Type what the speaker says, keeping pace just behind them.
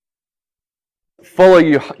follow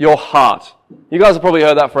your heart. You guys have probably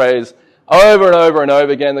heard that phrase over and over and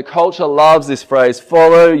over again. The culture loves this phrase,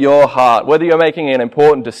 follow your heart. Whether you're making an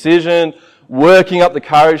important decision, working up the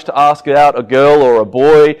courage to ask out a girl or a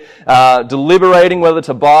boy, deliberating whether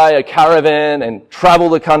to buy a caravan and travel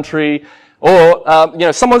the country, or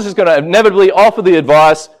someone's just going to inevitably offer the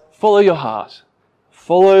advice, follow your heart.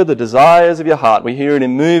 Follow the desires of your heart. We hear it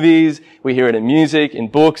in movies, we hear it in music, in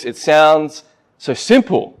books. It sounds so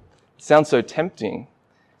simple. It sounds so tempting,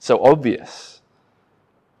 so obvious.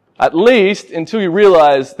 At least until you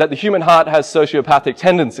realize that the human heart has sociopathic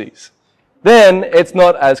tendencies. Then it's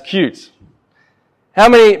not as cute. How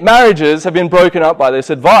many marriages have been broken up by this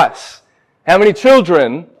advice? How many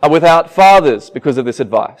children are without fathers because of this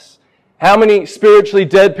advice? How many spiritually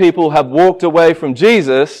dead people have walked away from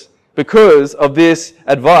Jesus because of this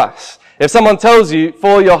advice? If someone tells you,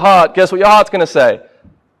 follow your heart, guess what your heart's going to say?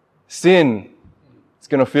 Sin. It's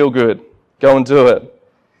going to feel good. Go and do it.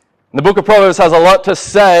 And the book of Proverbs has a lot to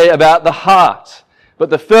say about the heart. But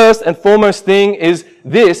the first and foremost thing is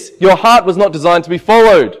this: your heart was not designed to be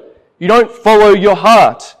followed. You don't follow your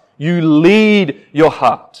heart. You lead your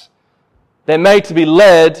heart. They're made to be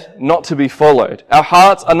led, not to be followed. Our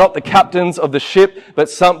hearts are not the captains of the ship, but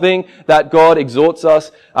something that God exhorts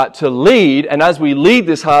us to lead. And as we lead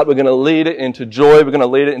this heart, we're going to lead it into joy. We're going to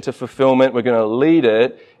lead it into fulfillment. We're going to lead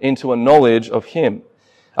it into a knowledge of Him.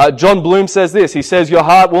 John Bloom says this. He says, your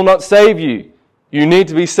heart will not save you. You need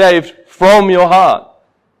to be saved from your heart.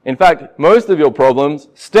 In fact, most of your problems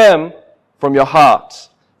stem from your heart,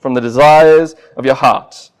 from the desires of your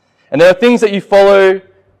heart. And there are things that you follow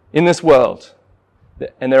in this world,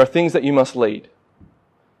 and there are things that you must lead.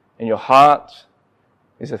 And your heart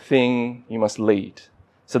is a thing you must lead.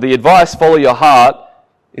 So the advice, follow your heart,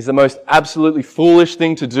 is the most absolutely foolish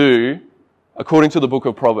thing to do according to the book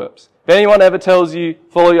of Proverbs. If anyone ever tells you,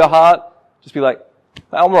 follow your heart, just be like,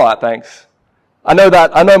 I'm all right, thanks. I know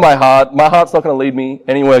my heart. My heart's not going to lead me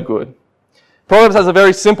anywhere good. Proverbs has a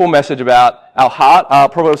very simple message about our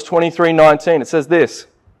heart. Proverbs 23:19. It says this: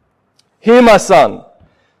 hear, my son,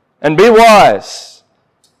 and be wise,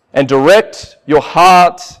 and direct your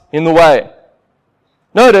heart in the way.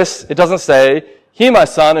 Notice it doesn't say, hear, my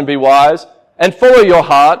son, and be wise, and follow your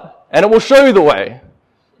heart, and it will show you the way.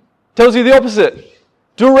 It tells you the opposite.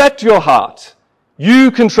 Direct your heart. You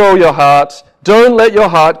control your heart. Don't let your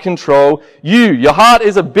heart control you. Your heart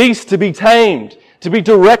is a beast to be tamed, to be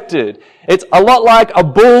directed. It's a lot like a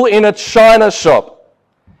bull in a china shop.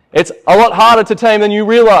 It's a lot harder to tame than you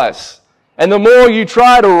realize. And the more you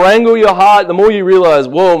try to wrangle your heart, the more you realize,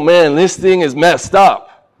 whoa, man, this thing is messed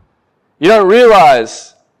up. You don't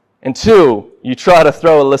realize until you try to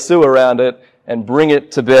throw a lasso around it and bring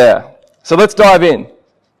it to bear. So let's dive in.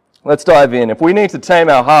 Let's dive in. If we need to tame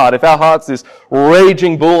our heart, if our heart's this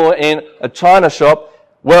raging bull in a china shop,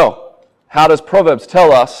 well, how does Proverbs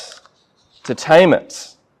tell us to tame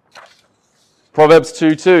it? Proverbs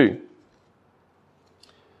 2:2.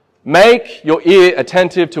 Make your ear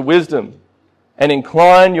attentive to wisdom, and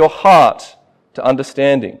incline your heart to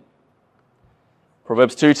understanding.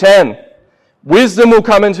 Proverbs 2:10. Wisdom will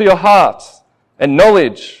come into your heart, and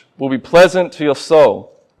knowledge will be pleasant to your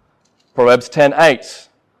soul. Proverbs 10:8.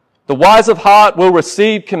 The wise of heart will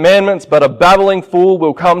receive commandments, but a babbling fool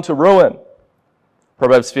will come to ruin.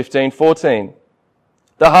 Proverbs 15:14.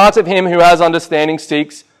 The heart of him who has understanding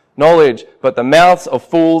seeks knowledge, but the mouths of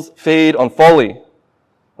fools feed on folly.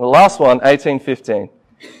 The last one, 18:15.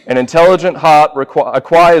 An intelligent heart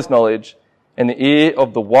acquires knowledge, and the ear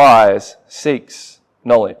of the wise seeks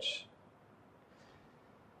knowledge.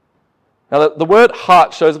 Now, the word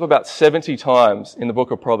heart shows up about 70 times in the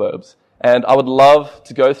book of Proverbs. And I would love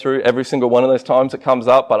to go through every single one of those times it comes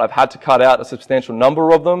up, but I've had to cut out a substantial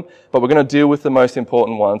number of them. But we're going to deal with the most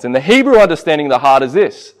important ones. And the Hebrew understanding of the heart is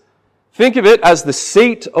this. Think of it as the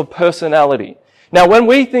seat of personality. Now, when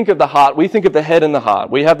we think of the heart, we think of the head and the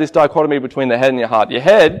heart. We have this dichotomy between the head and your heart. Your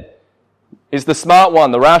head is the smart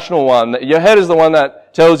one, the rational one. Your head is the one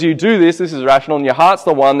that tells you, do this is rational, and your heart's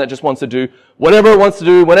the one that just wants to do whatever it wants to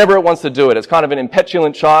do, whenever it wants to do it. It's kind of an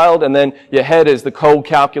impetulant child, and then your head is the cold,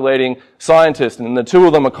 calculating scientist, and the two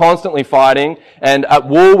of them are constantly fighting and at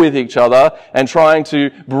war with each other and trying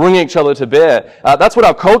to bring each other to bear. That's what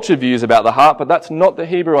our culture views about the heart, but that's not the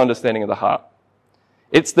Hebrew understanding of the heart.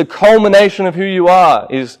 It's the culmination of who you are,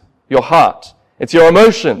 is your heart. It's your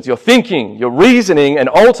emotions, your thinking, your reasoning, and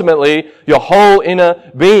ultimately your whole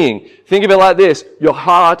inner being. Think of it like this. Your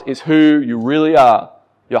heart is who you really are.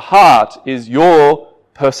 Your heart is your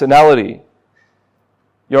personality.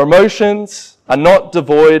 Your emotions are not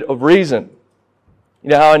devoid of reason. You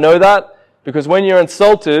know how I know that? Because when you're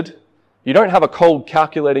insulted, You don't have a cold,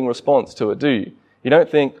 calculating response to it, do you? You don't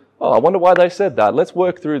think, oh, I wonder why they said that. Let's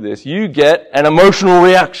work through this. You get an emotional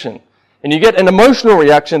reaction. And you get an emotional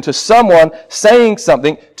reaction to someone saying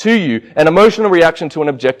something to you, an emotional reaction to an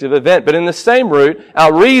objective event. But in the same route,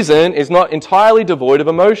 our reason is not entirely devoid of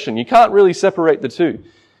emotion. You can't really separate the two.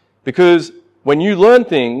 Because when you learn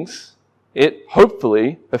things, it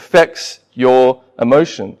hopefully affects your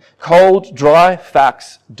emotion. Cold, dry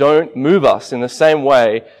facts don't move us in the same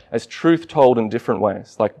way as truth told in different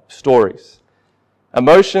ways, like stories.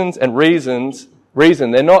 Emotions and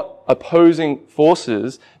reason, they're not opposing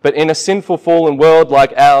forces, but in a sinful fallen world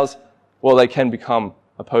like ours, well, they can become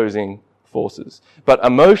opposing forces. But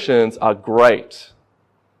emotions are great.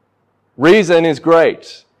 Reason is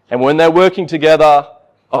great. And when they're working together,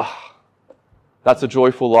 that's a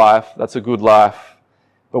joyful life, that's a good life.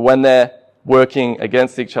 But when they're working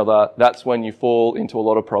against each other, that's when you fall into a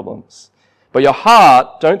lot of problems. But your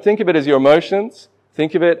heart, don't think of it as your emotions,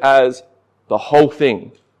 think of it as the whole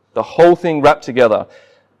thing wrapped together.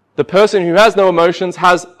 The person who has no emotions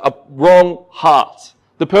has a wrong heart.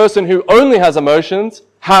 The person who only has emotions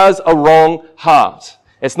has a wrong heart.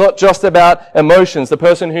 It's not just about emotions. The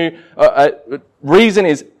person who, reason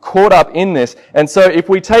is caught up in this. And so if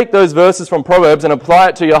we take those verses from Proverbs and apply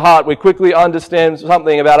it to your heart, we quickly understand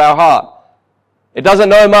something about our heart. It doesn't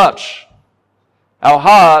know much. Our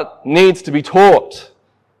heart needs to be taught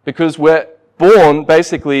because we're born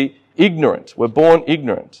basically ignorant. We're born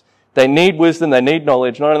ignorant. They need wisdom, they need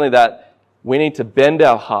knowledge. Not only that, we need to bend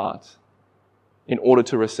our heart in order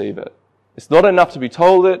to receive it. It's not enough to be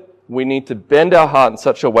told it. We need to bend our heart in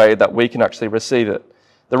such a way that we can actually receive it.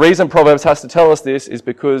 The reason Proverbs has to tell us this is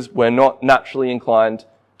because we're not naturally inclined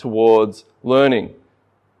towards learning.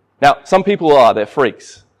 Now, some people are. They're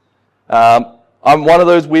freaks. I'm one of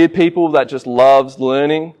those weird people that just loves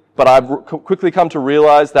learning. But I've quickly come to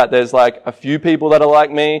realize that there's like a few people that are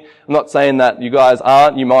like me. I'm not saying that you guys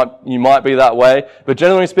aren't. You might be that way. But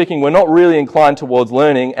generally speaking, we're not really inclined towards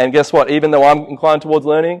learning. And guess what? Even though I'm inclined towards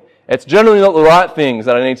learning, it's generally not the right things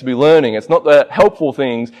that I need to be learning. It's not the helpful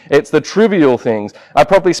things. It's the trivial things. I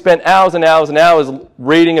probably spent hours and hours and hours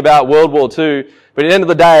reading about World War II. But at the end of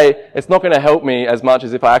the day, it's not going to help me as much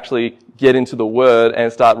as if I actually get into the Word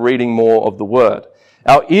and start reading more of the Word.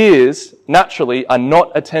 Our ears, naturally, are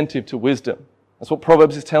not attentive to wisdom. That's what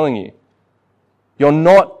Proverbs is telling you. You're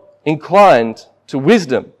not inclined to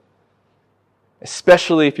wisdom,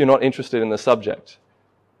 especially if you're not interested in the subject.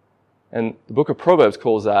 And the book of Proverbs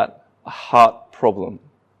calls that a heart problem.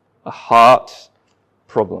 A heart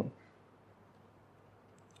problem.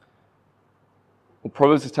 What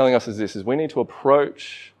Proverbs is telling us is this, is we need to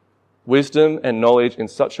approach wisdom and knowledge in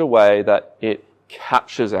such a way that it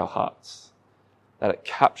captures our hearts. That it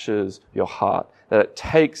captures your heart, that it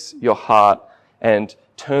takes your heart and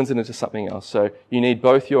turns it into something else. So you need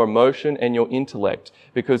both your emotion and your intellect.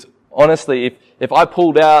 Because honestly, if I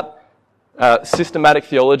pulled out systematic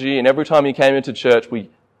theology and every time you came into church,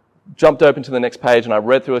 we jumped open to the next page and I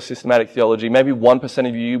read through a systematic theology, maybe 1%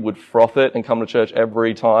 of you would froth it and come to church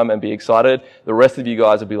every time and be excited. The rest of you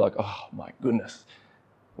guys would be like, oh my goodness,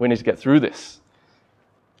 we need to get through this.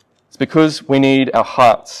 It's because we need our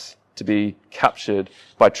hearts to be captured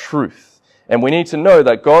by truth. And we need to know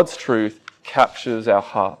that God's truth captures our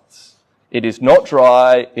hearts. It is not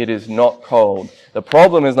dry, it is not cold. The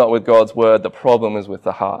problem is not with God's word, the problem is with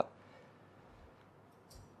the heart.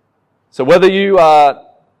 So whether you are,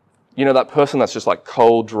 that person that's just like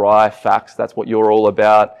cold, dry facts, that's what you're all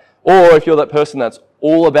about, or if you're that person that's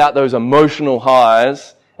all about those emotional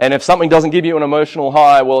highs, and if something doesn't give you an emotional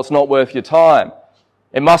high, well, it's not worth your time.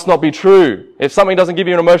 It must not be true. If something doesn't give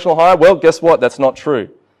you an emotional high, well, guess what? That's not true.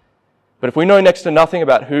 But if we know next to nothing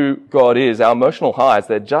about who God is, our emotional highs,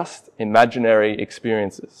 they're just imaginary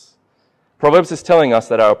experiences. Proverbs is telling us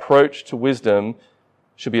that our approach to wisdom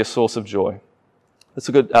should be a source of joy. Let's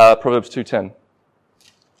look at Proverbs 2:10.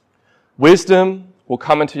 Wisdom will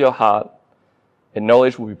come into your heart, and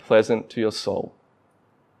knowledge will be pleasant to your soul.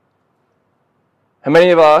 How many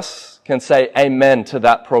of us can say amen to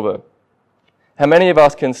that proverb? How many of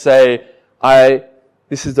us can say,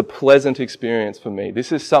 this is a pleasant experience for me.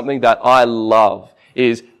 This is something that I love,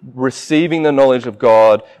 is receiving the knowledge of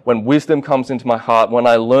God when wisdom comes into my heart, when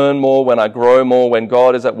I learn more, when I grow more, when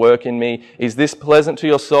God is at work in me. Is this pleasant to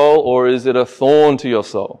your soul or is it a thorn to your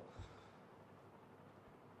soul?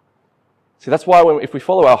 See, that's why if we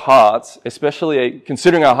follow our hearts, especially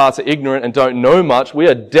considering our hearts are ignorant and don't know much, we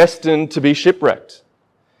are destined to be shipwrecked.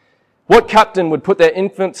 What captain would put their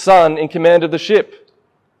infant son in command of the ship?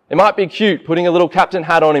 It might be cute putting a little captain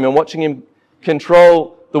hat on him and watching him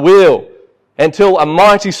control the wheel until a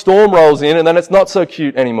mighty storm rolls in and then it's not so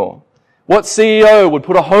cute anymore. What CEO would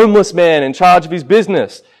put a homeless man in charge of his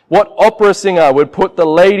business? What opera singer would put the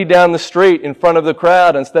lady down the street in front of the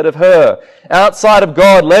crowd instead of her? Outside of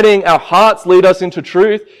God, letting our hearts lead us into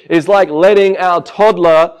truth is like letting our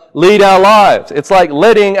toddler lead our lives. It's like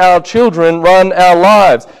letting our children run our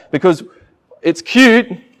lives, because it's cute,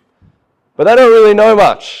 but they don't really know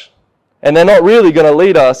much, and they're not really going to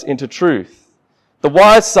lead us into truth. The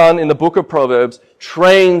wise son in the book of Proverbs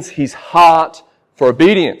trains his heart for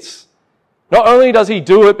obedience. Not only does he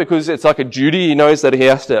do it because it's like a duty, he knows that he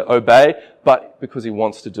has to obey, but because he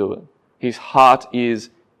wants to do it. His heart is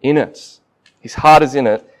in it. His heart is in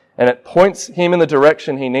it, and it points him in the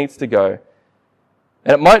direction he needs to go.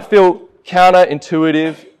 And it might feel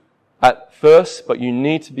counterintuitive at first, but you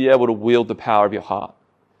need to be able to wield the power of your heart.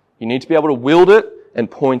 You need to be able to wield it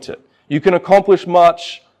and point it. You can accomplish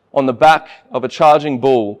much on the back of a charging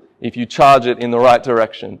bull if you charge it in the right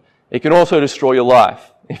direction. It can also destroy your life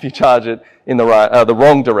if you charge it in the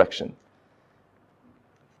wrong direction.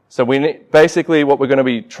 So basically what we're going to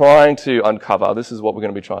be trying to uncover, this is what we're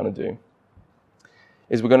going to be trying to do,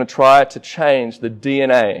 is we're going to try to change the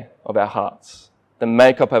DNA of our hearts, the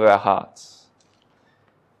makeup of our hearts.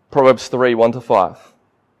 Proverbs 3, 1-5.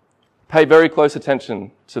 Pay very close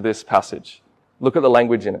attention to this passage. Look at the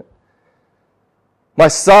language in it. My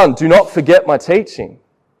son, do not forget my teaching,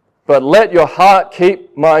 but let your heart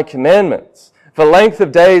keep my commandments. For length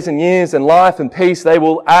of days and years and life and peace they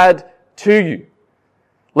will add to you.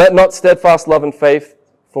 Let not steadfast love and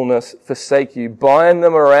faithfulness forsake you. Bind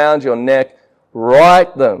them around your neck.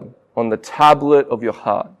 Write them on the tablet of your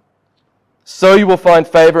heart. So you will find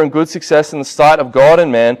favor and good success in the sight of God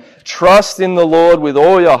and man. Trust in the Lord with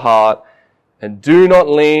all your heart and do not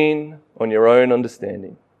lean on your own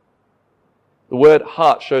understanding. The word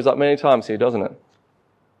heart shows up many times here, doesn't it?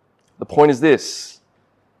 The point is this.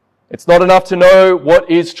 It's not enough to know what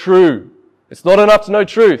is true. It's not enough to know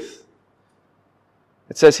truth.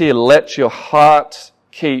 It says here, let your heart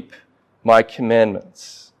keep my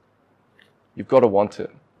commandments. You've got to want it.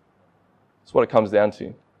 That's what it comes down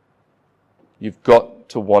to. You've got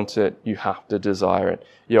to want it. You have to desire it.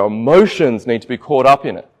 Your emotions need to be caught up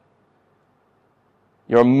in it.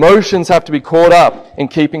 Your emotions have to be caught up in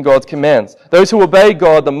keeping God's commands. Those who obey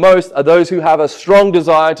God the most are those who have a strong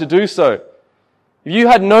desire to do so. If you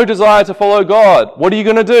had no desire to follow God, what are you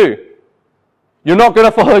going to do? You're not going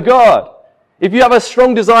to follow God. If you have a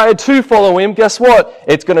strong desire to follow Him, guess what?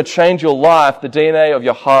 It's going to change your life. The DNA of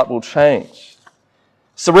your heart will change.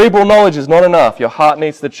 Cerebral knowledge is not enough. Your heart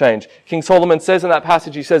needs to change. King Solomon says in that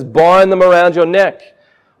passage, he says, bind them around your neck.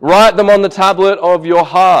 Write them on the tablet of your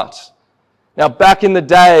heart. Now, back in the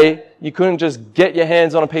day, you couldn't just get your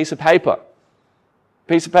hands on a piece of paper.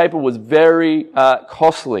 A piece of paper was very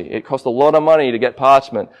costly. It cost a lot of money to get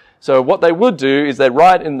parchment. So what they would do is they'd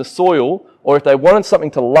write in the soil, or if they wanted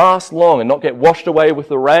something to last long and not get washed away with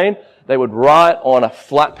the rain, they would write on a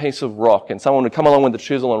flat piece of rock, and someone would come along with the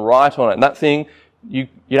chisel and write on it. And that thing, you'd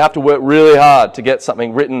have to work really hard to get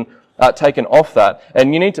something written, taken off that.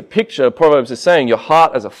 And you need to picture, Proverbs is saying, your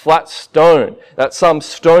heart as a flat stone that some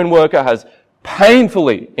stone worker has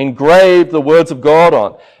painfully engraved the words of God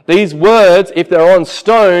on. These words, if they're on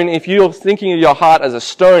stone, if you're thinking of your heart as a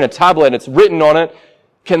stone, a tablet, and it's written on it,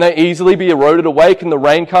 can they easily be eroded away? Can the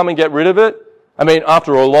rain come and get rid of it? I mean,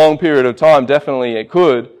 after a long period of time, definitely it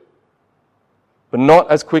could, but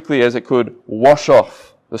not as quickly as it could wash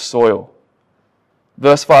off the soil.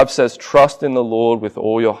 Verse 5 says, trust in the Lord with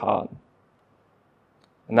all your heart.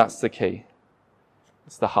 And that's the key.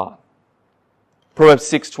 It's the heart. Proverbs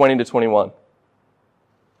 6, 20-21.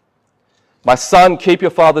 My son, keep your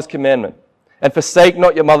father's commandment, and forsake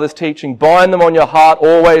not your mother's teaching. Bind them on your heart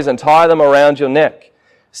always and tie them around your neck.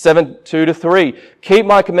 7, 2-3. Keep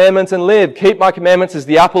my commandments and live. Keep my commandments as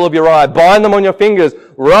the apple of your eye. Bind them on your fingers.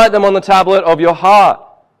 Write them on the tablet of your heart.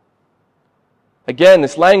 Again,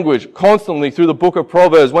 this language constantly through the book of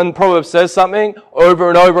Proverbs. When Proverbs says something over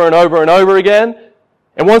and over and over and over again,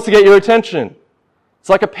 it wants to get your attention. It's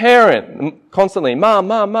like a parent constantly, mom,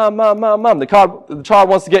 mom, mom, mom, mom, mom. The child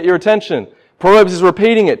wants to get your attention. Proverbs is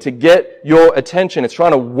repeating it to get your attention. It's trying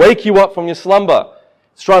to wake you up from your slumber.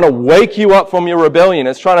 It's trying to wake you up from your rebellion.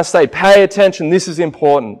 It's trying to say, pay attention, this is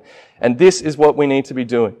important. And this is what we need to be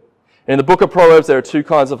doing. And in the book of Proverbs, there are two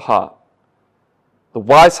kinds of heart. The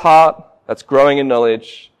wise heart that's growing in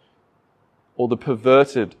knowledge, or the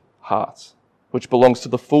perverted heart, which belongs to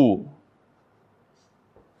the fool.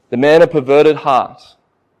 The man of perverted heart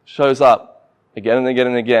shows up again and again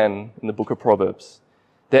and again in the book of Proverbs.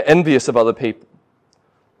 They're envious of other people,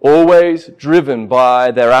 always driven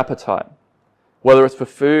by their appetite, whether it's for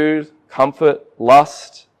food, comfort,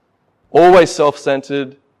 lust, always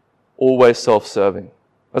self-centered, always self-serving.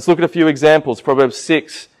 Let's look at a few examples. Proverbs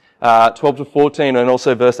 6, 12 to 14, and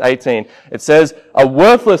also verse 18. It says, a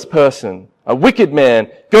worthless person, a wicked man,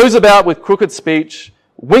 goes about with crooked speech,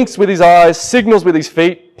 winks with his eyes, signals with his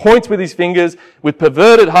feet, points with his fingers, with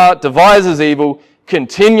perverted heart devises evil,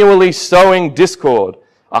 continually sowing discord.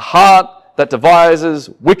 A heart that devises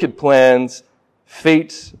wicked plans,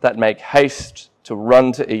 feet that make haste to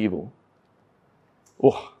run to evil.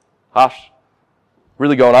 Oh, harsh.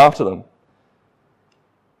 Really going after them.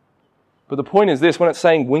 But the point is this, when it's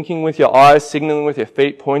saying winking with your eyes, signaling with your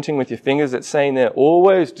feet, pointing with your fingers, it's saying they're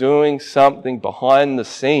always doing something behind the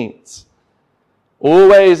scenes.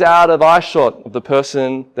 Always out of eyeshot of the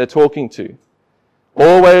person they're talking to.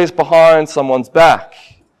 Always behind someone's back.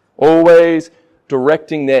 Always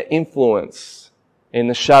directing their influence in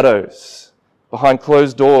the shadows, behind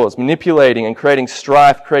closed doors, manipulating and creating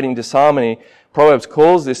strife, creating disharmony. Proverbs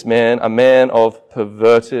calls this man a man of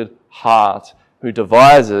perverted heart who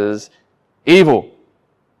devises evil.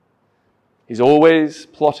 He's always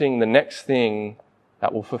plotting the next thing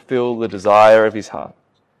that will fulfill the desire of his heart.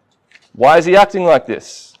 Why is he acting like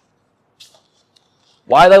this?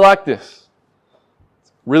 Why are they like this?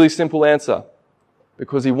 Really simple answer.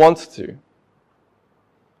 Because he wants to.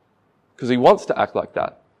 Because he wants to act like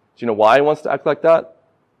that. Do you know why he wants to act like that?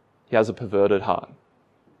 He has a perverted heart.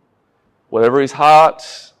 Whatever his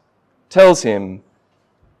heart tells him,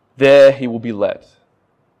 there he will be led.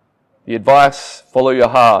 The advice, follow your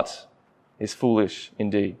heart, is foolish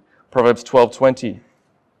indeed. Proverbs 12:20.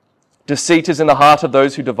 Deceit is in the heart of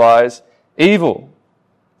those who devise evil.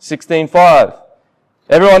 16:5.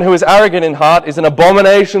 Everyone who is arrogant in heart is an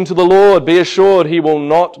abomination to the Lord. Be assured he will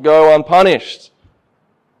not go unpunished.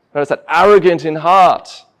 Notice that, arrogant in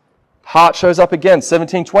heart. Heart shows up again.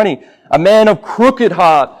 17:20. A man of crooked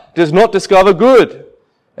heart does not discover good,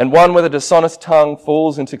 and one with a dishonest tongue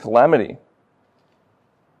falls into calamity.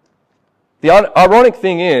 The ironic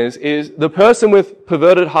thing is the person with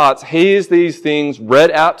perverted hearts hears these things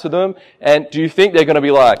read out to them, and do you think they're going to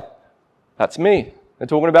be like, that's me, they're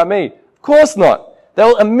talking about me? Of course not.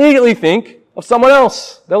 They'll immediately think of someone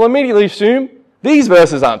else. They'll immediately assume, these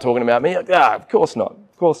verses aren't talking about me. Of course not.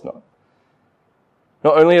 Of course not.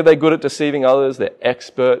 Not only are they good at deceiving others, they're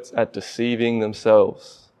experts at deceiving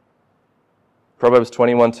themselves. Proverbs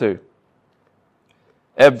 21:2.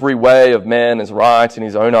 Every way of man is right in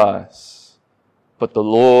his own eyes, but the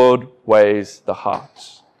Lord weighs the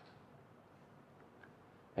heart.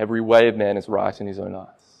 Every way of man is right in his own eyes.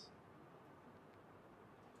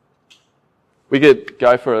 We could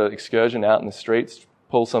go for an excursion out in the streets,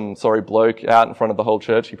 pull some sorry bloke out in front of the whole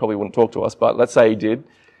church. He probably wouldn't talk to us, but let's say he did.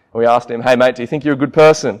 And we asked him, hey mate, do you think you're a good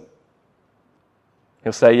person?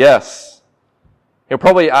 He'll say yes. He'll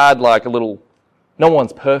probably add like a little, no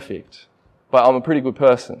one's perfect, but I'm a pretty good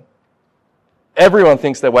person. Everyone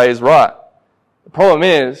thinks their way is right. The problem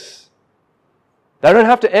is, they don't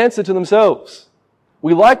have to answer to themselves.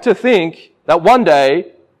 We like to think that one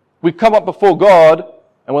day we come up before God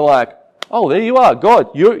and we're like, oh, there you are, God,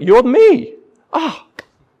 you're me.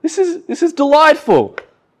 This is delightful.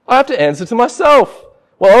 I have to answer to myself.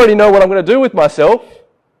 Well, I already know what I'm going to do with myself.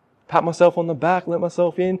 Pat myself on the back, let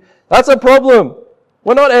myself in. That's a problem.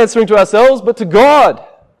 We're not answering to ourselves, but to God.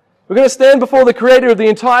 We're going to stand before the creator of the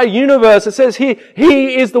entire universe. It says He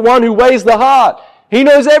is the one who weighs the heart. He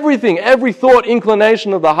knows everything, every thought,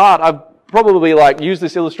 inclination of the heart. I've probably used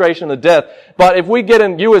this illustration to death, but if we get a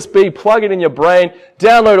USB, plug it in your brain,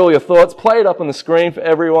 download all your thoughts, play it up on the screen for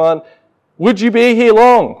everyone, would you be here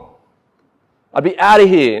long? I'd be out of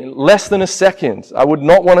here in less than a second. I would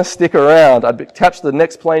not want to stick around. I'd catch the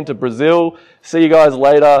next plane to Brazil. See you guys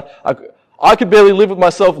later. I could barely live with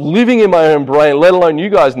myself living in my own brain, let alone you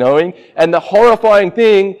guys knowing. And the horrifying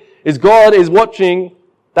thing is God is watching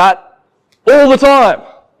that all the time.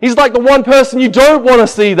 He's like the one person you don't want to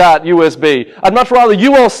see that USB. I'd much rather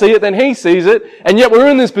you all see it than He sees it. And yet we're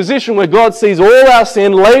in this position where God sees all our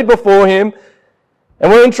sin laid before Him, and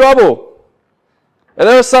we're in trouble. And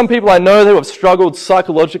there are some people I know who have struggled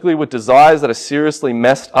psychologically with desires that are seriously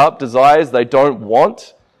messed up, desires they don't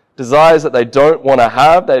want, desires that they don't want to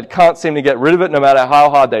have. They can't seem to get rid of it no matter how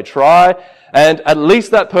hard they try. And at least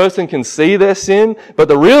that person can see their sin. But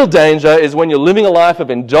the real danger is when you're living a life of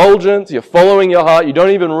indulgence, you're following your heart, you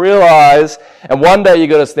don't even realize, and one day you're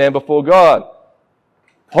going to stand before God.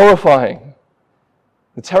 Horrifying.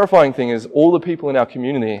 The terrifying thing is all the people in our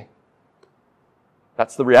community,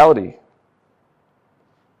 that's the reality.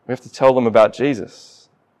 We have to tell them about Jesus.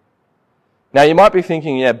 Now you might be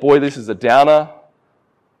thinking, yeah, boy, this is a downer.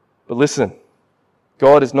 But listen,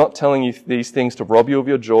 God is not telling you these things to rob you of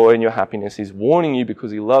your joy and your happiness. He's warning you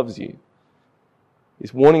because He loves you.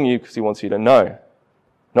 He's warning you because he wants you to know.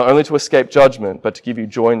 Not only to escape judgment, but to give you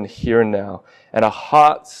joy in the here and now. And our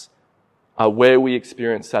hearts are where we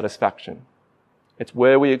experience satisfaction. It's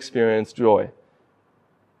where we experience joy.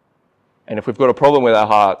 And if we've got a problem with our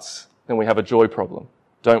hearts, then we have a joy problem,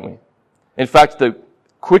 don't we? In fact, the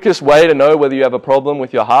quickest way to know whether you have a problem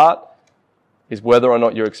with your heart is whether or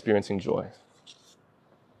not you're experiencing joy.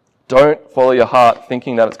 Don't follow your heart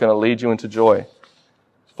thinking that it's going to lead you into joy.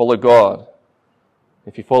 Follow God.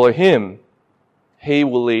 If you follow Him, He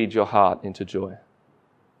will lead your heart into joy.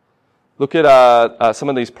 Look at some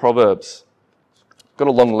of these Proverbs. I've got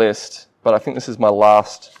a long list, but I think this is my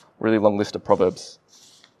last really long list of Proverbs.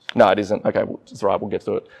 No, it isn't. Okay, it's all right, we'll get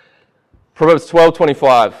to it. Proverbs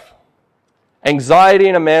 12:25. Anxiety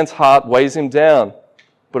in a man's heart weighs him down,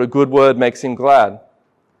 but a good word makes him glad.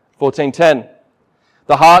 14:10.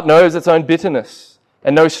 The heart knows its own bitterness,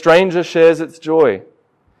 and no stranger shares its joy.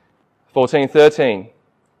 14:13.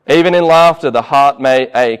 Even in laughter the heart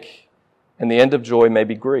may ache, and the end of joy may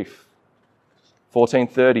be grief.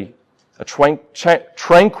 14:30. A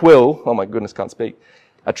tranquil, oh my goodness, can't speak.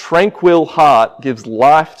 A tranquil heart gives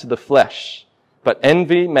life to the flesh, but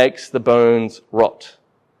envy makes the bones rot.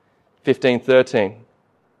 15:13.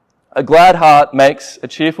 A glad heart makes a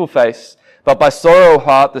cheerful face, but by sorrow of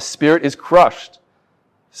heart the spirit is crushed.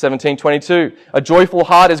 17:22. A joyful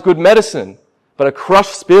heart is good medicine, but a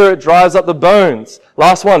crushed spirit dries up the bones.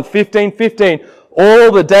 Last one, 15:15.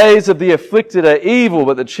 All the days of the afflicted are evil,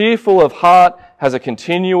 but the cheerful of heart has a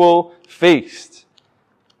continual feast.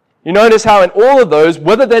 You notice how in all of those,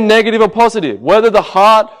 whether they're negative or positive, whether the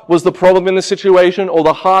heart was the problem in the situation or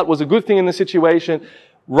the heart was a good thing in the situation,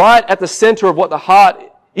 right at the center of what the heart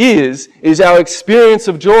is our experience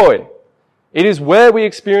of joy. It is where we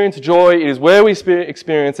experience joy. It is where we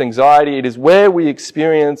experience anxiety. It is where we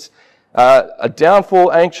experience a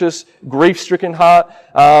downfall, anxious, grief-stricken heart.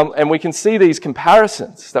 And we can see these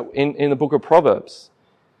comparisons that in the book of Proverbs.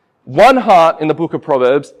 One heart in the book of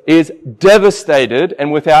Proverbs is devastated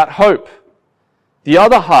and without hope. The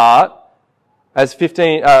other heart, as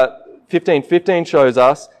 15:15 shows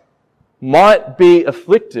us, might be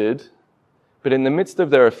afflicted, but in the midst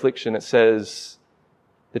of their affliction, it says,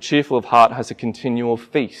 the cheerful of heart has a continual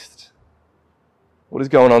feast. What is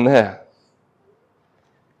going on there?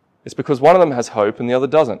 It's because one of them has hope and the other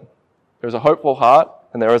doesn't. There is a hopeful heart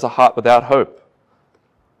and there is a heart without hope.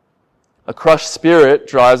 A crushed spirit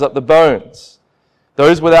dries up the bones.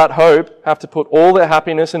 Those without hope have to put all their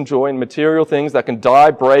happiness and joy in material things that can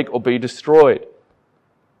die, break, or be destroyed.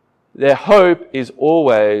 Their hope is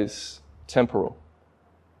always temporal,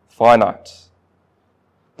 finite.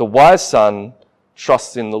 The wise son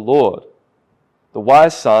trusts in the Lord. The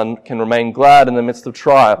wise son can remain glad in the midst of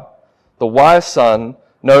trial. The wise son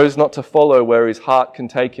knows not to follow where his heart can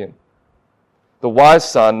take him. The wise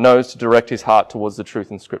son knows to direct his heart towards the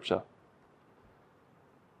truth in Scripture.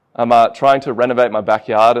 I'm trying to renovate my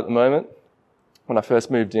backyard at the moment. When I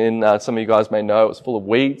first moved in, some of you guys may know, it was full of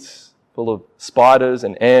weeds, full of spiders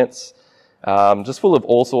and ants, just full of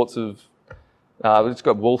all sorts of... we've just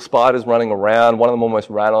got wolf spiders running around. One of them almost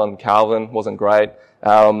ran on Calvin, wasn't great.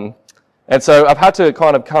 And so I've had to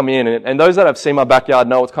kind of come in, and those that have seen my backyard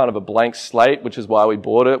know it's kind of a blank slate, which is why we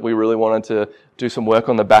bought it. We really wanted to do some work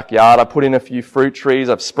on the backyard. I put in a few fruit trees.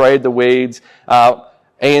 I've sprayed the weeds.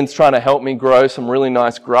 Ian's trying to help me grow some really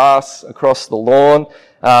nice grass across the lawn.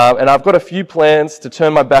 And I've got a few plans to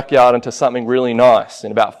turn my backyard into something really nice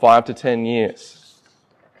in about 5 to 10 years.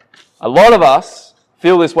 A lot of us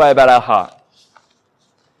feel this way about our heart.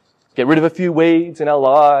 Get rid of a few weeds in our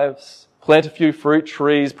lives, plant a few fruit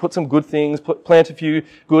trees, put some good things, plant a few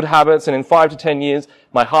good habits, and in 5 to 10 years,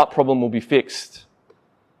 my heart problem will be fixed.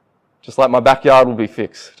 Just like my backyard will be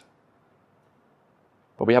fixed.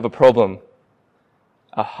 But we have a problem.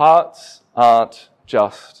 Our hearts aren't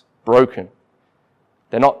just broken.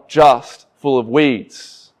 They're not just full of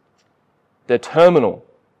weeds. They're terminal.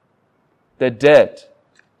 They're dead.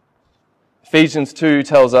 Ephesians 2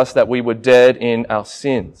 tells us that we were dead in our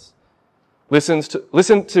sins. Listen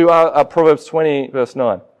to Proverbs 20, verse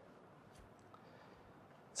 9.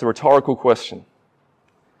 It's a rhetorical question.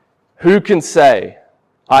 Who can say,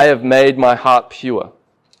 I have made my heart pure.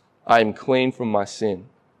 I am clean from my sin.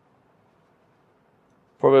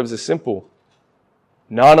 Proverbs is simple.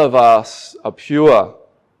 None of us are pure.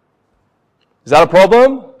 Is that a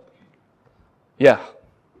problem? Yeah.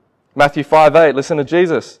 Matthew 5:8, listen to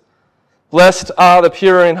Jesus. Blessed are the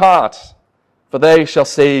pure in heart, for they shall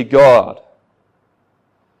see God.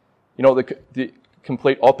 You know what the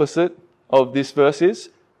complete opposite of this verse is?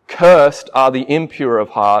 Cursed are the impure of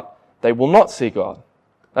heart, they will not see God.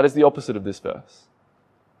 That is the opposite of this verse.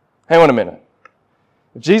 Hang on a minute.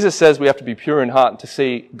 Jesus says we have to be pure in heart to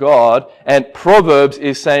see God, and Proverbs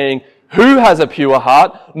is saying, who has a pure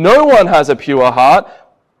heart? No one has a pure heart.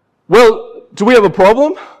 Well, do we have a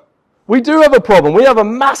problem? We do have a problem. We have a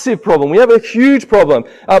massive problem. We have a huge problem.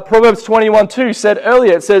 Proverbs 21:2 said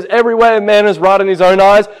earlier, it says, every way of man is right in his own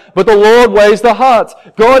eyes, but the Lord weighs the hearts.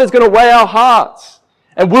 God is going to weigh our hearts.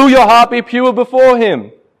 And will your heart be pure before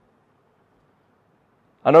Him?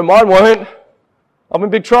 I know mine won't. I'm in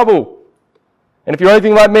big trouble. And if you're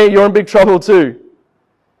anything like me, you're in big trouble too.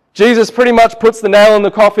 Jesus pretty much puts the nail in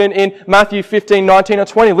the coffin in Matthew 15:19 or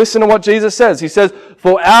 20. Listen to what Jesus says. He says,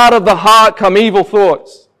 for out of the heart come evil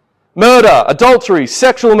thoughts, murder, adultery,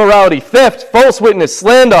 sexual immorality, theft, false witness,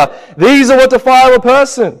 slander. These are what defile a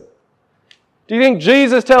person. Do you think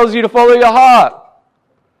Jesus tells you to follow your heart?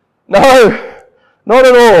 No, not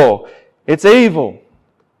at all. It's evil.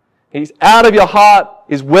 He's out of your heart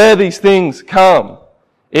is where these things come.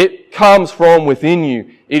 It comes from within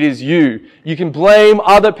you. It is you. You can blame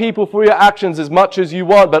other people for your actions as much as you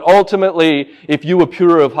want, but ultimately, if you were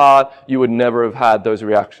pure of heart, you would never have had those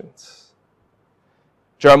reactions.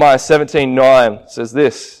 Jeremiah 17:9 says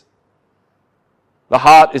this, the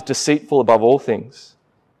heart is deceitful above all things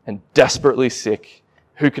and desperately sick.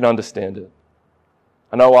 Who can understand it?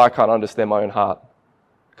 I know why I can't understand my own heart.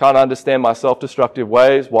 Can't understand my self-destructive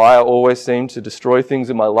ways, why I always seem to destroy things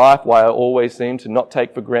in my life, why I always seem to not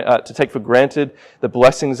take for granted the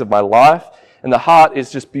blessings of my life. And the heart is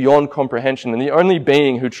just beyond comprehension. And the only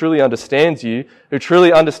being who truly understands you, who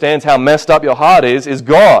truly understands how messed up your heart is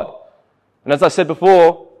God. And as I said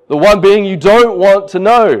before, the one being you don't want to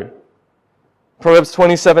know. Proverbs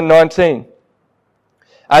 27:19.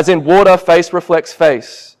 As in water, face reflects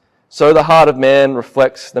face, so the heart of man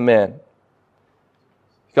reflects the man.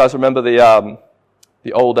 You guys remember the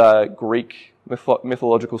old Greek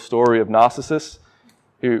mythological story of Narcissus,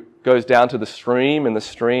 who goes down to the stream, and the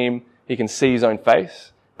stream, he can see his own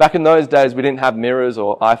face? Back in those days, we didn't have mirrors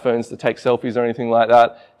or iPhones to take selfies or anything like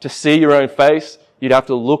that. To see your own face, you'd have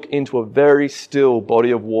to look into a very still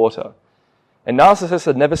body of water. And Narcissus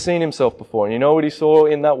had never seen himself before. And you know what he saw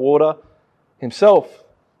in that water? Himself.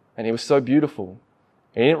 And he was so beautiful.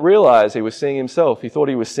 He didn't realize he was seeing himself. He thought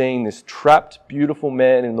he was seeing this trapped, beautiful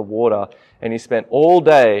man in the water. And he spent all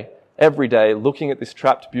day, every day, looking at this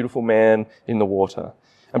trapped, beautiful man in the water.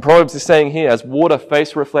 And Proverbs is saying here, as water,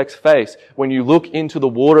 face reflects face. When you look into the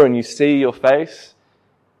water and you see your face,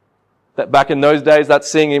 that back in those days,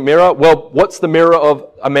 that's seeing a mirror. Well, what's the mirror of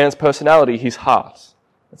a man's personality? His heart.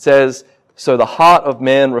 It says, so the heart of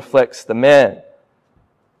man reflects the man.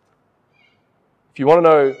 If you want to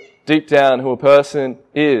know deep down who a person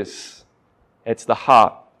is, it's the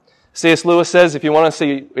heart. C.S. Lewis says if you want to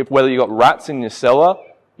see whether you got rats in your cellar,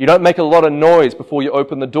 you don't make a lot of noise before you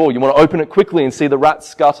open the door. You want to open it quickly and see the rats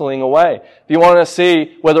scuttling away. If you want to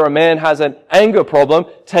see whether a man has an anger problem,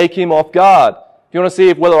 take him off guard. If you want to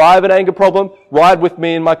see whether I have an anger problem, ride with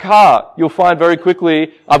me in my car. You'll find very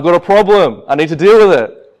quickly, I've got a problem. I need to deal with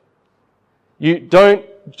it. You don't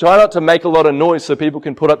try not to make a lot of noise so people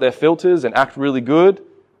can put up their filters and act really good.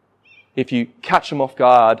 If you catch them off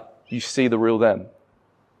guard, you see the real them.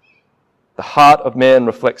 The heart of man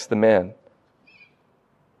reflects the man.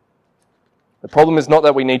 The problem is not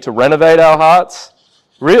that we need to renovate our hearts.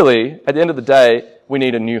 Really, at the end of the day, we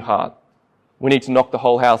need a new heart. We need to knock the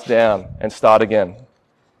whole house down and start again.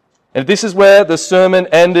 And if this is where the sermon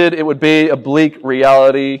ended, it would be a bleak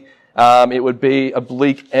reality. It would be a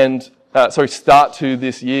bleak start to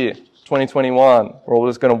this year, 2021. We're all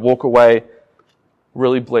just going to walk away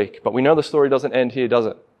really bleak. But we know the story doesn't end here, does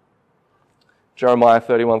it? Jeremiah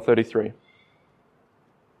 31:33.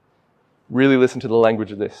 Really listen to the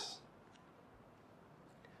language of this.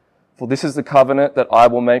 For this is the covenant that I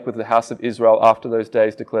will make with the house of Israel after those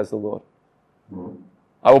days, declares the Lord.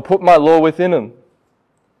 I will put my law within them,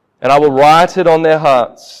 and I will write it on their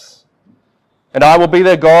hearts. And I will be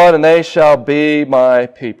their God, and they shall be my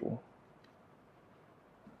people.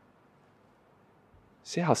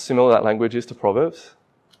 See how similar that language is to Proverbs?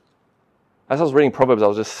 As I was reading Proverbs, I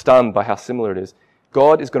was just stunned by how similar it is.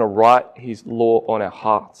 God is going to write His law on our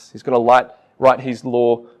hearts. He's going to write His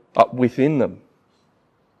law up within them.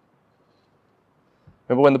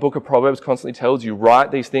 Remember when the book of Proverbs constantly tells you,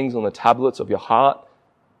 write these things on the tablets of your heart?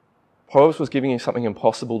 Proverbs was giving you something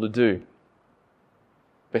impossible to do.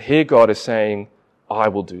 But here God is saying, I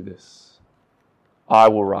will do this. I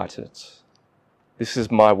will write it. This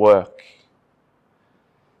is my work.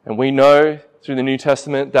 And we know through the New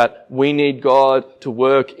Testament that we need God to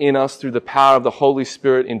work in us through the power of the Holy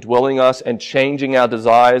Spirit indwelling us and changing our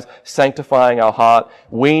desires, sanctifying our heart.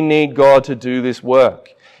 We need God to do this work.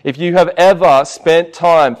 If you have ever spent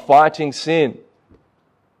time fighting sin,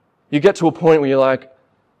 You get to a point where you're like,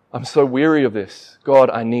 I'm so weary of this. God,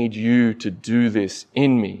 I need you to do this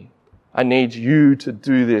in me. I need you to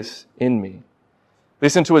do this in me.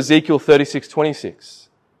 Listen to Ezekiel 36:26.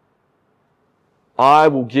 I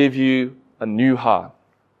will give you a new heart,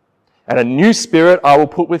 and a new spirit I will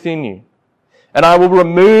put within you. And I will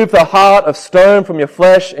remove the heart of stone from your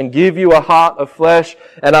flesh and give you a heart of flesh,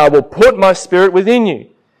 and I will put my spirit within you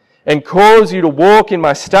and cause you to walk in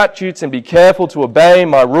my statutes and be careful to obey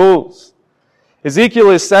my rules. Ezekiel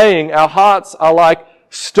is saying our hearts are like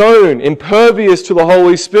stone, impervious to the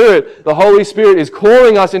Holy Spirit. The Holy Spirit is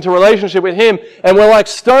calling us into relationship with Him, and we're like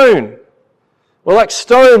stone. We're like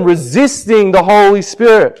stone resisting the Holy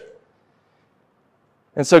Spirit.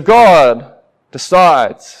 And so God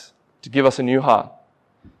decides to give us a new heart.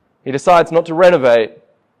 He decides not to renovate,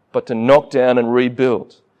 but to knock down and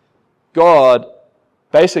rebuild. God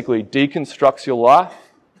basically deconstructs your life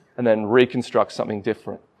and then reconstructs something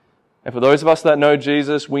different. And for those of us that know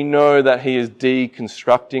Jesus, we know that He is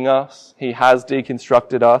deconstructing us. He has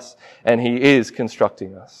deconstructed us, and He is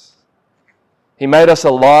constructing us. He made us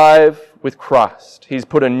alive with Christ. He's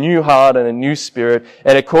put a new heart and a new spirit.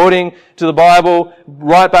 And according to the Bible,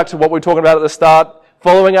 right back to what we were talking about at the start,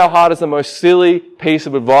 following our heart is the most silly piece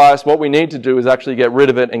of advice. What we need to do is actually get rid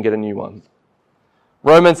of it and get a new one.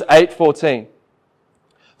 Romans 8:14.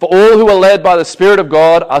 For all who are led by the Spirit of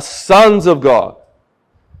God are sons of God.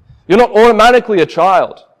 You're not automatically a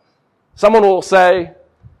child. Someone will say,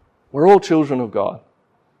 we're all children of God.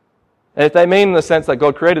 And if they mean in the sense that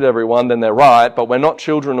God created everyone, then they're right, but we're not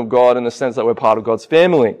children of God in the sense that we're part of God's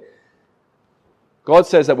family. God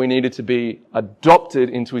says that we needed to be adopted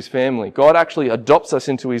into His family. God actually adopts us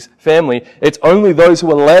into His family. It's only those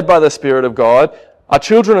who are led by the Spirit of God are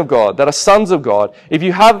children of God, that are sons of God. If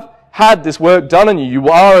you have had this work done in you, you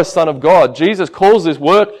are a son of God. Jesus calls this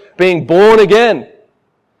work being born again.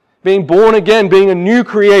 Being born again, being a new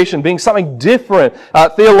creation, being something different.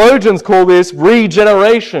 Theologians call this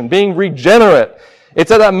regeneration, being regenerate.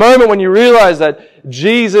 It's at that moment when you realize that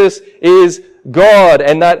Jesus is God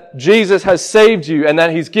and that Jesus has saved you and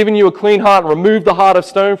that He's given you a clean heart and removed the heart of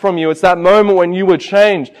stone from you. It's that moment when you were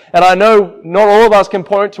changed. And I know not all of us can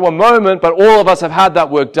point to a moment, but all of us have had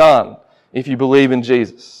that work done if you believe in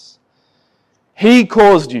Jesus. He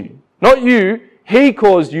caused you, not you, He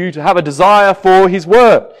caused you to have a desire for His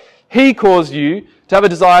word. He caused you to have a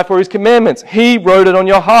desire for His commandments. He wrote it on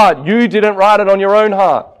your heart. You didn't write it on your own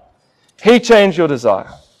heart. He changed your desire.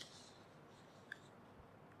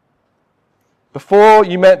 Before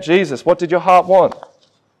you met Jesus, what did your heart want?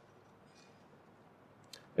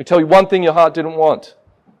 I'll tell you one thing your heart didn't want.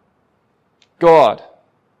 God.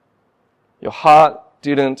 Your heart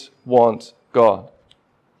didn't want God.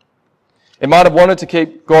 It might have wanted to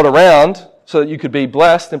keep God around so that you could be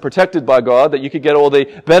blessed and protected by God, that you could get all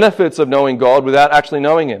the benefits of knowing God without actually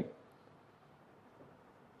knowing Him.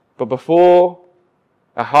 But before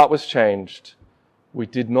our heart was changed, we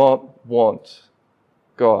did not want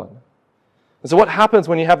God. And so what happens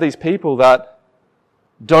when you have these people that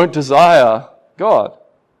don't desire God?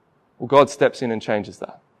 Well, God steps in and changes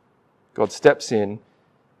that. God steps in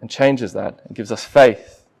and changes that and gives us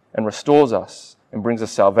faith and restores us and brings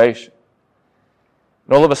us salvation.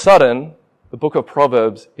 And all of a sudden, the book of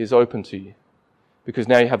Proverbs is open to you because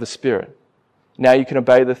now you have the Spirit. Now you can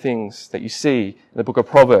obey the things that you see in the book of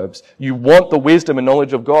Proverbs. You want the wisdom and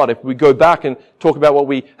knowledge of God. If we go back and talk about what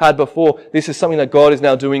we had before, this is something that God is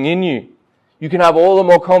now doing in you. You can have all the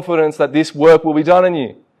more confidence that this work will be done in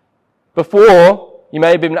you. Before, you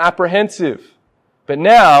may have been apprehensive, but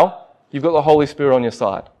now you've got the Holy Spirit on your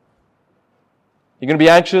side. You're going to be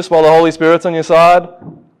anxious while the Holy Spirit's on your side?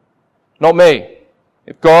 Not me.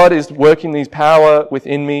 If God is working these power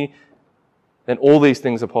within me, then all these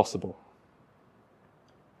things are possible.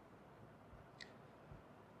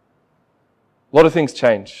 A lot of things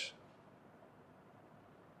change.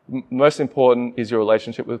 Most important is your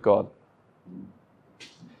relationship with God.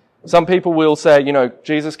 Some people will say,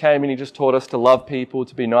 Jesus came and He just taught us to love people,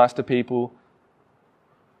 to be nice to people.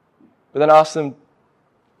 But then ask them,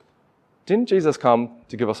 didn't Jesus come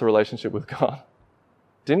to give us a relationship with God?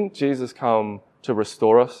 Didn't Jesus come to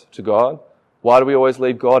restore us to God? Why do we always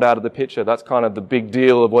leave God out of the picture? That's kind of the big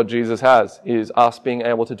deal of what Jesus has, is us being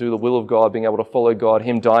able to do the will of God, being able to follow God,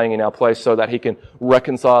 Him dying in our place so that He can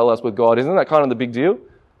reconcile us with God. Isn't that kind of the big deal?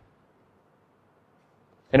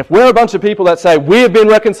 And if we're a bunch of people that say, we have been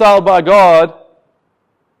reconciled by God,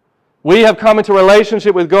 we have come into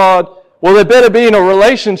relationship with God, well, there better be in a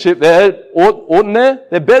relationship there, oughtn't there?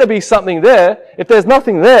 There better be something there. If there's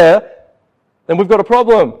nothing there, then we've got a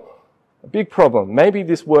problem. A big problem. Maybe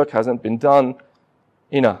this work hasn't been done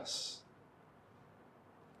in us.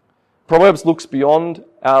 Proverbs looks beyond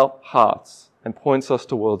our hearts and points us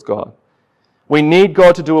towards God. We need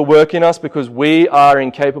God to do a work in us because we are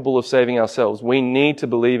incapable of saving ourselves. We need to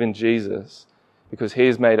believe in Jesus because He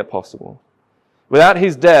has made it possible. Without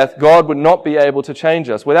His death, God would not be able to change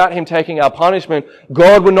us. Without Him taking our punishment,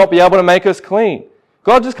 God would not be able to make us clean.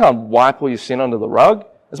 God just can't wipe all your sin under the rug,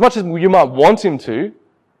 as much as you might want Him to.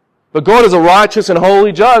 But God is a righteous and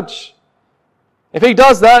holy judge. If He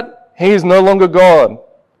does that, He is no longer God.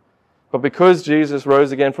 But because Jesus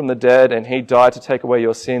rose again from the dead and He died to take away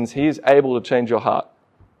your sins, He is able to change your heart.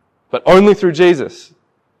 But only through Jesus.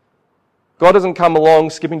 God doesn't come along,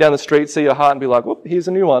 skipping down the street, see your heart and be like, whoop, here's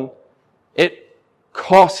a new one. It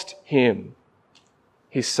cost Him,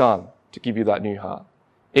 His Son, to give you that new heart.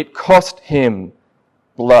 It cost Him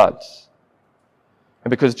blood. And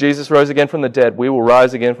because Jesus rose again from the dead, we will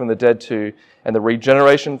rise again from the dead too. And the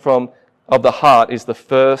regeneration of the heart is the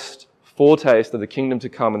first foretaste of the kingdom to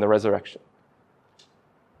come in the resurrection.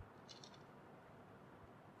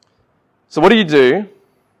 So what do you do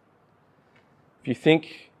if you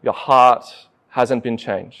think your heart hasn't been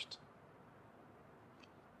changed?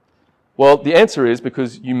 Well, the answer is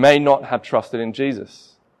because you may not have trusted in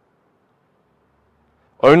Jesus.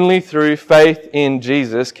 Only through faith in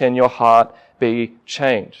Jesus can your heart be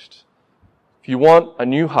changed. If you want a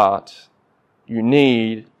new heart, you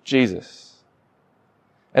need Jesus.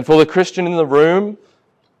 And for the Christian in the room,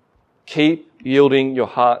 keep yielding your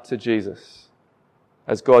heart to Jesus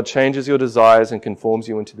as God changes your desires and conforms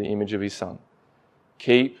you into the image of His Son.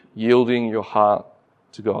 Keep yielding your heart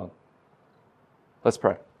to God. Let's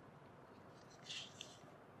pray.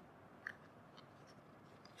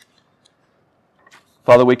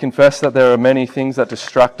 Father, we confess that there are many things that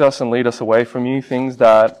distract us and lead us away from You, things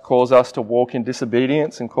that cause us to walk in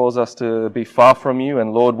disobedience and cause us to be far from You.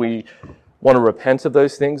 And Lord, we want to repent of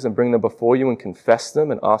those things and bring them before You and confess them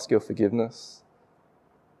and ask Your forgiveness.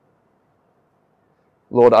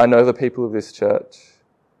 Lord, I know the people of this church,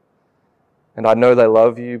 and I know they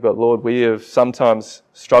love You, but Lord, we have sometimes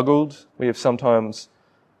struggled. We have sometimes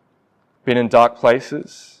been in dark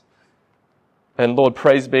places. And Lord,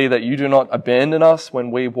 praise be that You do not abandon us when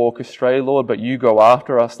we walk astray, Lord, but You go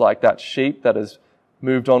after us like that sheep that has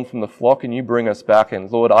moved on from the flock and You bring us back. And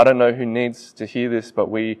Lord, I don't know who needs to hear this, but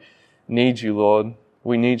we need You, Lord.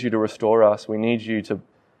 We need You to restore us. We need You to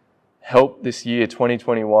help this year,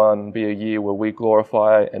 2021, be a year where we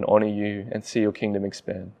glorify and honor You and see Your kingdom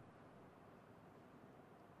expand.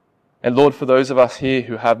 And Lord, for those of us here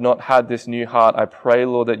who have not had this new heart, I pray,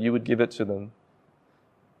 Lord, that You would give it to them.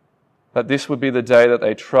 That this would be the day that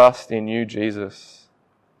they trust in You, Jesus.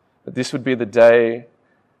 That this would be the day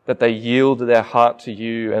that they yield their heart to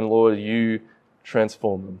You and, Lord, You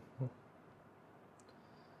transform them.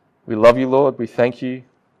 We love You, Lord. We thank You.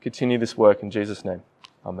 Continue this work in Jesus' name.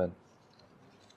 Amen.